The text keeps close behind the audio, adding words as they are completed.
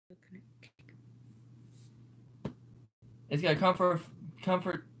It's got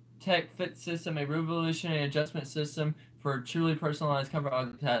comfort tech fit system, a revolutionary adjustment system for truly personalized comfort. I'll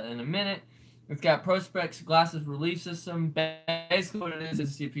get that in a minute. It's got Prospex glasses relief system. Basically, what it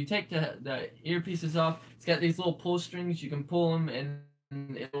is if you take the earpieces off, it's got these little pull strings. You can pull them, and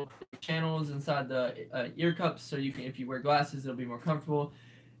it'll create channels inside the ear cups, so you can, if you wear glasses, it'll be more comfortable.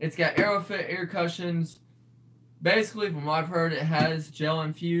 It's got AeroFit ear cushions. Basically, from what I've heard, it has gel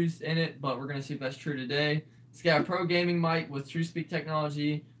infused in it, but we're gonna see if that's true today. It's got a pro gaming mic with TrueSpeak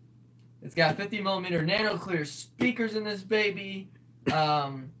technology. It's got 50mm nano clear speakers in this baby.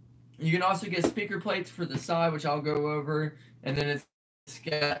 You can also get speaker plates for the side, which I'll go over, and then it's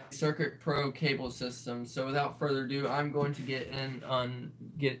got Circuit Pro cable system. So without further ado, I'm going to get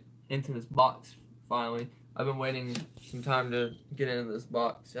into this box finally. I've been waiting some time to get into this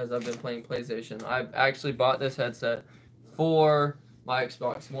box as I've been playing PlayStation. I've actually bought this headset for my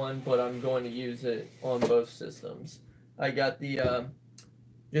Xbox One, but I'm going to use it on both systems. I got the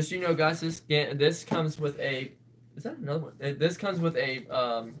just so you know, guys, this comes with a, is that another one? This comes with a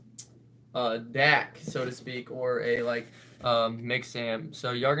DAC, so to speak, or a mix amp.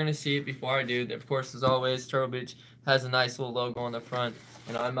 So y'all gonna see it before I do. Of course, as always, Turtle Beach has a nice little logo on the front,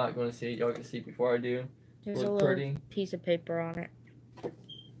 and I'm not gonna see it. Y'all can see it before I do. There's a little piece of paper on it.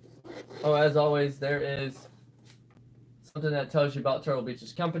 Oh, as always, there is something that tells you about Turtle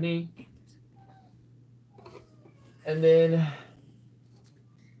Beach's company, and then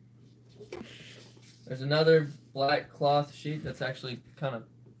there's another black cloth sheet that's actually kind of,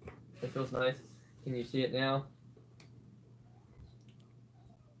 it feels nice. Can you see it now?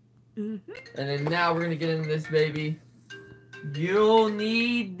 Mm-hmm. And then now we're gonna get into this baby. You'll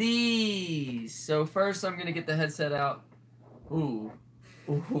need these. So first I'm gonna get the headset out. Ooh,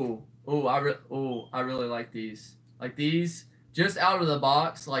 ooh, ooh! I really like these. Like these, just out of the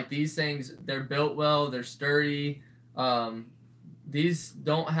box. Like these things, they're built well. They're sturdy. These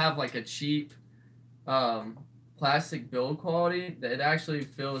don't have like a cheap plastic build quality. It actually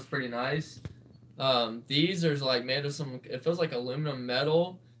feels pretty nice. These are like made of some, it feels like aluminum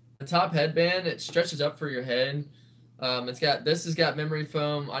metal. The top headband, it stretches up for your head. This has got memory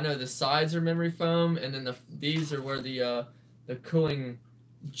foam. I know the sides are memory foam, and then these are where the cooling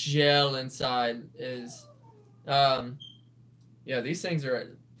gel inside is. Yeah, these things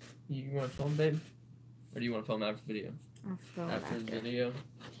are. You want to film, babe, or do you want to film after the video? I'll film after the video.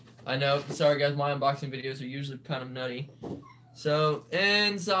 I know. Sorry, guys. My unboxing videos are usually kind of nutty. So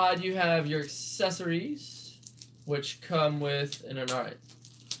inside you have your accessories, which come with, and are not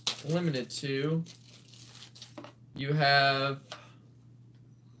limited to. You have.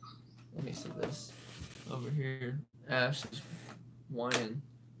 Let me see this over here. Ash is whining.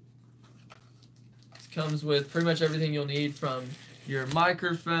 This comes with pretty much everything you'll need, from your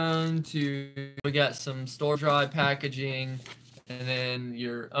microphone to, we got some store dry packaging, and then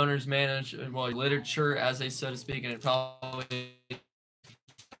your owner's literature, as they so to speak, and it probably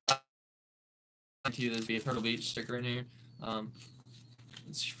to you, there's be a Turtle Beach sticker in here.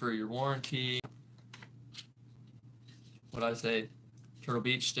 It's for your warranty. What I say, Turtle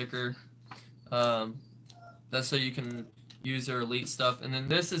Beach sticker. That's so you can use their elite stuff. And then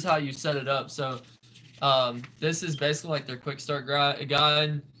this is how you set it up. So this is basically like their quick start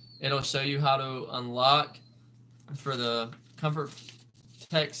guide. It'll show you how to unlock for the Comfort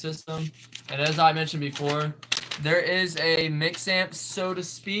Tech system. And as I mentioned before, there is a mix amp, so to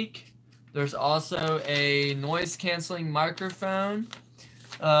speak. There's also a noise canceling microphone.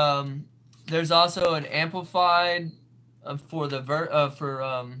 There's also an amplified for the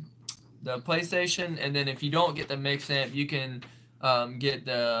PlayStation, and then if you don't get the mix amp, you can get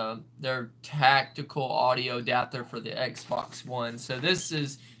their tactical audio adapter for the Xbox One. So this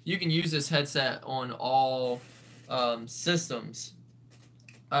is, you can use this headset on all systems.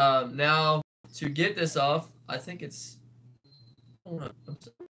 Now to get this off, I think it's,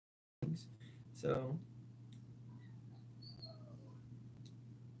 so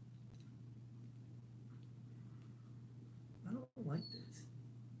I don't like this.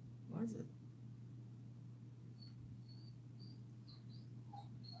 Why is it?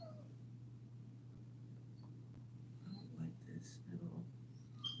 I don't like this at all.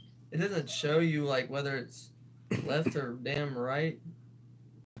 It doesn't show you like whether it's left or damn right.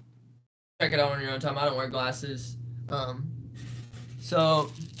 Check it out on your own time. I don't wear glasses.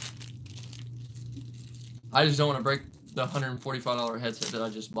 So I just don't want to break the $145 headset that I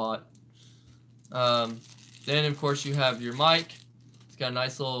just bought. Then of course you have your mic. It's got a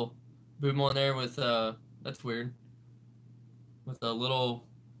nice little boom on there with that's weird. With a little,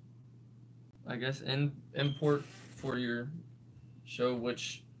 I guess, import for your show,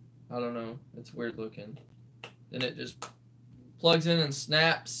 which I don't know. It's weird looking. Then it just plugs in and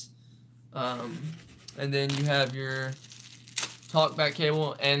snaps. And then you have your talkback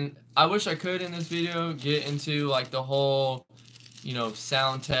cable. And I wish I could in this video get into like the whole, you know,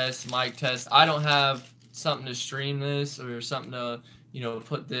 sound test, mic test. I don't have something to stream this or something to, you know,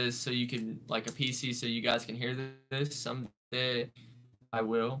 put this so you can, like a PC so you guys can hear this. Someday I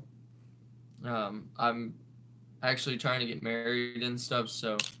will. I'm actually trying to get married and stuff,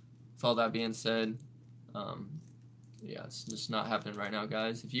 so with all that being said, yeah, it's just not happening right now,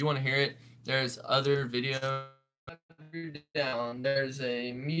 guys. If you want to hear it, there's other video down. There's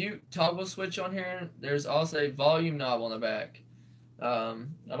a mute toggle switch on here. There's also a volume knob on the back.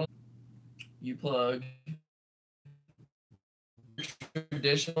 You plug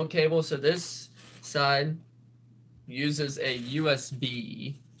traditional cable, so this side uses a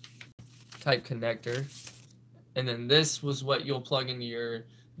USB type connector, and then this was what you'll plug into your,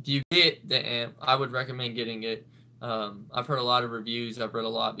 if you get the amp, I would recommend getting it. I've heard a lot of reviews, I've read a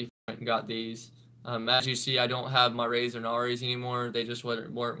lot before I got these. As you see, I don't have my Rays or Naris anymore, they just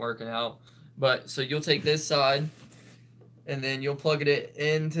weren't working out. But so you'll take this side and then you'll plug it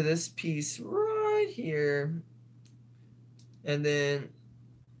into this piece right here, and then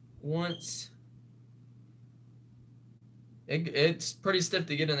once it's pretty stiff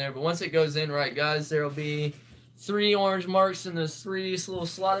to get in there, but once it goes in right, guys, there will be 3 orange marks and those 3 little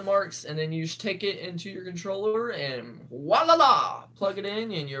slotted marks, and then you just take it into your controller and voila, plug it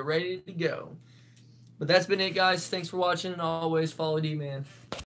in and you're ready to go. But that's been it, guys. Thanks for watching, and always follow D-Man.